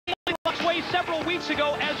way several weeks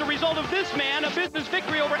ago as a result of this man. Abyss's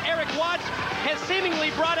victory over Eric Watts has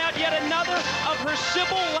seemingly brought out yet another of her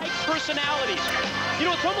Sybil-like personalities. You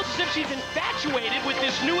know, it's almost as if she's infatuated with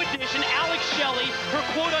this new addition, Alex Shelley, her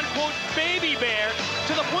quote-unquote baby bear,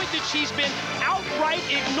 to the point that she's been outright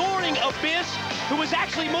ignoring Abyss, who was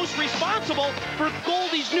actually most responsible for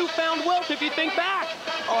Goldie's newfound wealth, if you think back.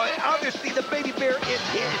 Obviously, the baby bear is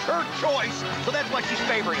her choice, so that's why she's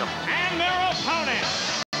favoring him. And their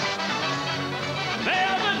opponents, they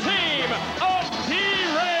are the team of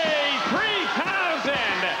D-Ray 3000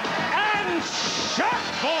 and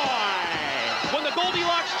Sharkboy. When the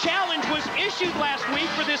Goldilocks Challenge was issued last week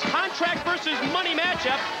for this contract versus money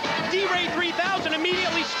matchup, D-Ray 3000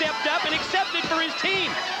 immediately stepped up and accepted for his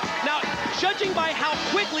team. Now, judging by how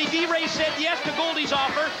quickly D-Ray said yes to Goldie's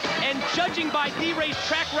offer, and judging by D-Ray's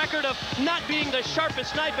track record of not being the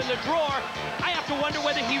sharpest knife in the drawer, I have to wonder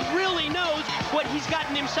whether he really knows what he's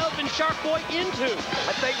gotten himself and Sharkboy into.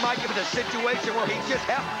 I think, Mike, it was a situation where he just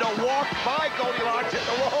happened to walk by Goldilocks at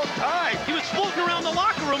the wrong time. He was floating around the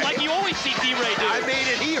locker room like you always see D-Ray do. I mean,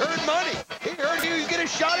 and he heard money. He heard he was getting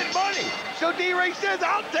a shot at money. So D-Ray says,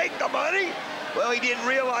 I'll take the money. Well, he didn't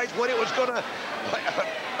realize what it was going to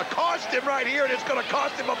cost him right here, and it's going to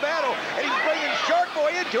cost him a battle. And he's bringing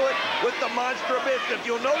Sharkboy into it with the monster Abyss. If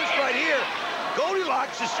you'll notice right here,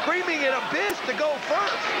 Goldilocks is screaming at Abyss to go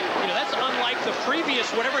first. You know, that's unlike the previous,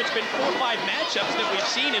 whatever it's been, 4 or 5 matchups that we've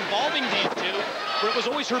seen involving these two, where it was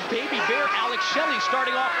always her baby bear, Alex Shelley,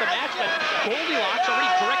 starting off the match. But Goldilocks already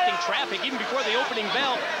directing traffic even before the opening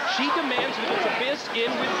bell. She demands that it's Abyss in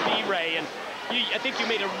with D-Ray. And I think you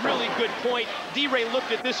made a really good point. D-Ray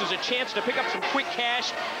looked at this as a chance to pick up some quick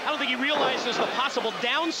cash. I don't think he realizes the possible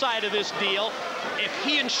downside of this deal. If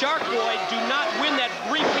he and Sharkboy do not win that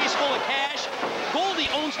briefcase full of cash, Goldie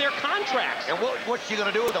owns their contracts. And what's she going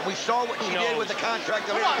to do with him? We saw what she did with the contract.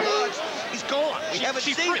 He's gone. We haven't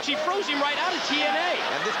seen him. She froze him right out of TNA.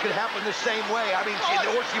 And this could happen the same way. I mean,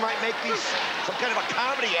 or she might make these some kind of a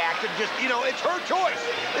comedy act and just, you know, it's her choice.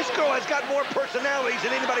 This girl has got more personalities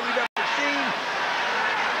than anybody we've ever seen.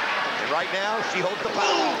 And right now, she holds the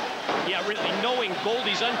power. Yeah, really, knowing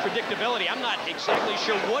Goldie's unpredictability, I'm not exactly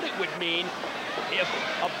sure what it would mean if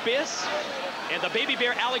Abyss and the baby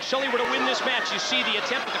bear Alex Shelley were to win this match. You see the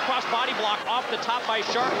attempt at the cross body block off the top by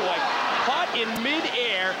Sharkboy, caught in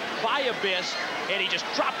mid-air by Abyss, and he just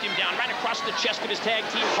dropped him down right across the chest of his tag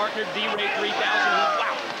team partner, D-Ray 3000, who,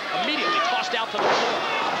 wow, immediately tossed out to the floor.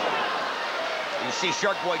 You see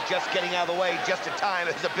Sharkboy just getting out of the way just in time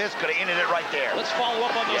as Abyss could have ended it right there. Let's follow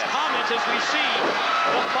up on those comments as we see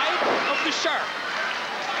the fight of the Shark.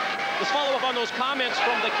 Let's follow up on those comments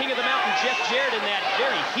from the King of the Mountain, Jeff Jarrett, in that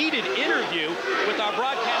very heated interview with our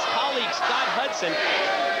broadcast colleague, Scott Hudson.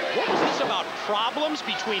 What was this about? Problems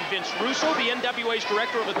between Vince Russo, the NWA's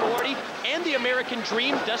Director of Authority, and the American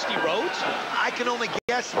Dream, Dusty Rhodes? I can only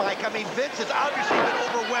guess, Mike. I mean, Vince has obviously been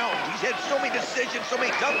overwhelmed. He's had so many decisions, so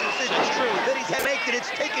many tough decisions. That's true. That he's had to make that it's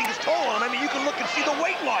taking his toll on him. I mean, you can look and see the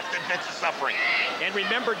weight loss that Vince is suffering. And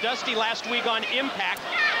remember, Dusty last week on Impact,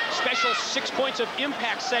 special 6 points of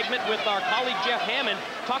Impact segment with our colleague Jeff Hammond,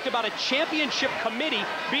 talked about a championship committee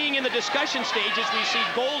being in the discussion stage as we see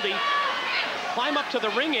Goldie climb up to the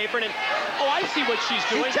ring apron and, oh, I see what she's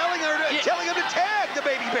doing. He's telling him to tag the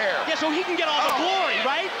baby bear. Yeah, so he can get all the glory,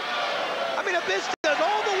 right? I mean, Abyss does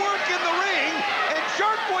all the work in the ring, and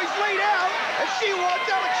Sharkboy's laid out, and she wants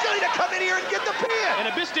Alex Shelley to come in here and get the pin. And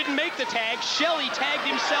Abyss didn't make the tag. Shelley tagged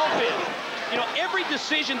himself in. You know, every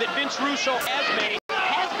decision that Vince Russo has made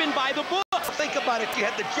has been by the book. Think about it. You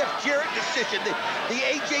had the Jeff Jarrett decision, the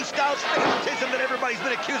AJ Styles favoritism that everybody's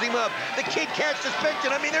been accusing him of, the Kid Cat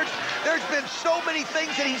suspension. I mean, there's been so many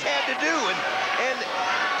things that he's had to do, and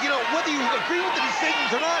you know, whether you agree with the decisions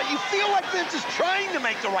or not, you feel like Vince is trying to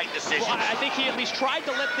make the right decisions. Well, I think he at least tried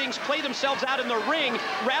to let things play themselves out in the ring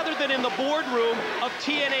rather than in the boardroom of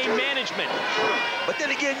TNA management. But then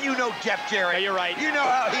again, you know Jeff Jarrett. Yeah, you're right. You know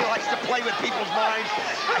how he likes to play with people's minds.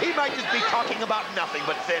 He might just be talking about nothing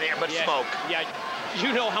but thin air, but smoke. Yeah,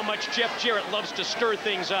 you know how much Jeff Jarrett loves to stir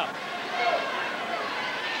things up.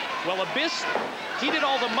 Well, Abyss, he did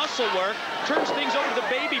all the muscle work, turns things over to the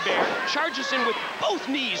baby bear, charges in with both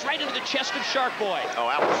knees right into the chest of Sharkboy.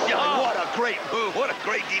 Oh, Alex Shelley, what a great move. What a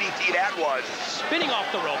great DDT that was. Spinning off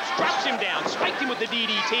the ropes, drops him down, spiked him with the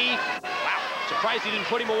DDT. Wow, surprised he didn't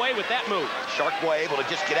put him away with that move. Sharkboy able to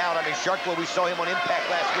just get out. I mean, Sharkboy, we saw him on Impact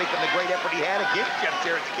last week and the great effort he had against Jeff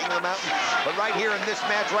Jarrett, the King of the Mountain. But right here in this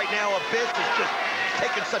match right now, Abyss is just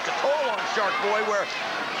taking such a toll on Sharkboy where...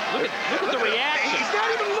 Look at the reaction. He's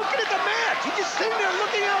not even looking at the match. He's just sitting there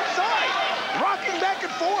looking outside, rocking back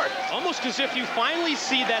and forth. Almost as if you finally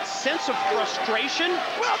see that sense of frustration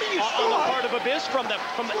on the part of Abyss from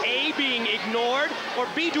A, being ignored,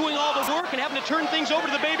 or B, doing all the work and having to turn things over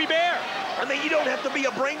to the baby bear. I mean, you don't have to be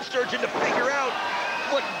a brain surgeon to figure out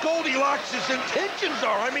what Goldilocks' intentions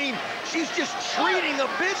are. I mean, she's just treating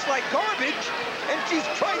Abyss like garbage, and she's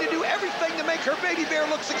trying to do everything to make her baby bear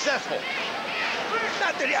look successful.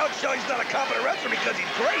 Not that Alex Shelley's not a competent wrestler because he's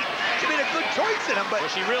great. She made a good choice in him, but...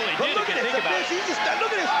 Well, she really did, if you think about it. He's just,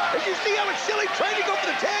 look at this. As you see Alex Shelley trying to go for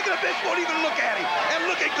the tag, and Abyss won't even look at him. And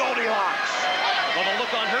look at Goldilocks. Well, the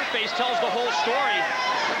look on her face tells the whole story.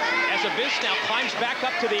 As Abyss now climbs back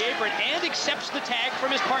up to the apron and accepts the tag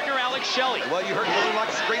from his partner, Alex Shelley. Well, you heard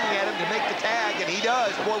Goldilocks screaming at him to make the tag, and he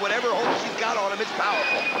does. Boy, whatever hold she's got on him, it's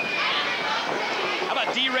powerful. How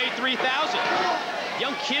about D-Ray 3000?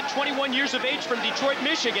 Young kid, 21 years of age from Detroit,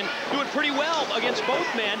 Michigan, doing pretty well against both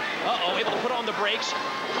men. Uh-oh, able to put on the brakes.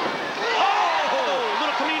 Oh!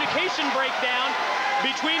 Little communication breakdown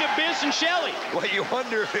between Abyss and Shelly. Well, you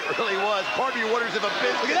wonder if it really was. Part of you wonders if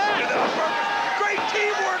Abyss gets into that on purpose. Great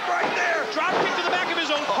teamwork right there. Drop kick to the back of his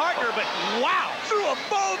own partner, but wow. Threw them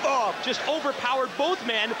both off. Just overpowered both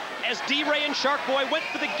men as D-Ray and Sharkboy went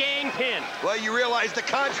for the gang pin. Well, you realize the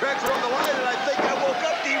contracts are on the line, and I think I woke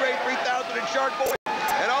up D-Ray 3000 and Sharkboy.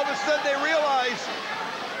 And all of a sudden they realize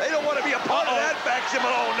they don't want to be a part of that faction.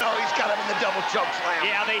 Oh, no, he's got him in the double choke slam.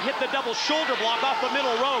 Yeah, they hit the double shoulder block off the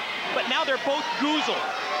middle rope, but now they're both goozled.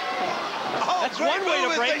 Oh, that's one way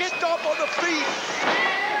to break it. Stomp on the feet.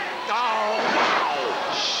 Oh,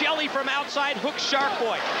 wow. Shelly from outside hooks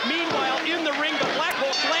Sharkboy. Meanwhile, in the ring, the black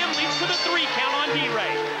hole slam leads to the 3 count on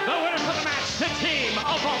D-Ray. The winner for the match, the team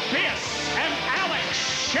of Abyss and Alex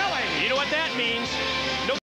Shelly. You know what that means?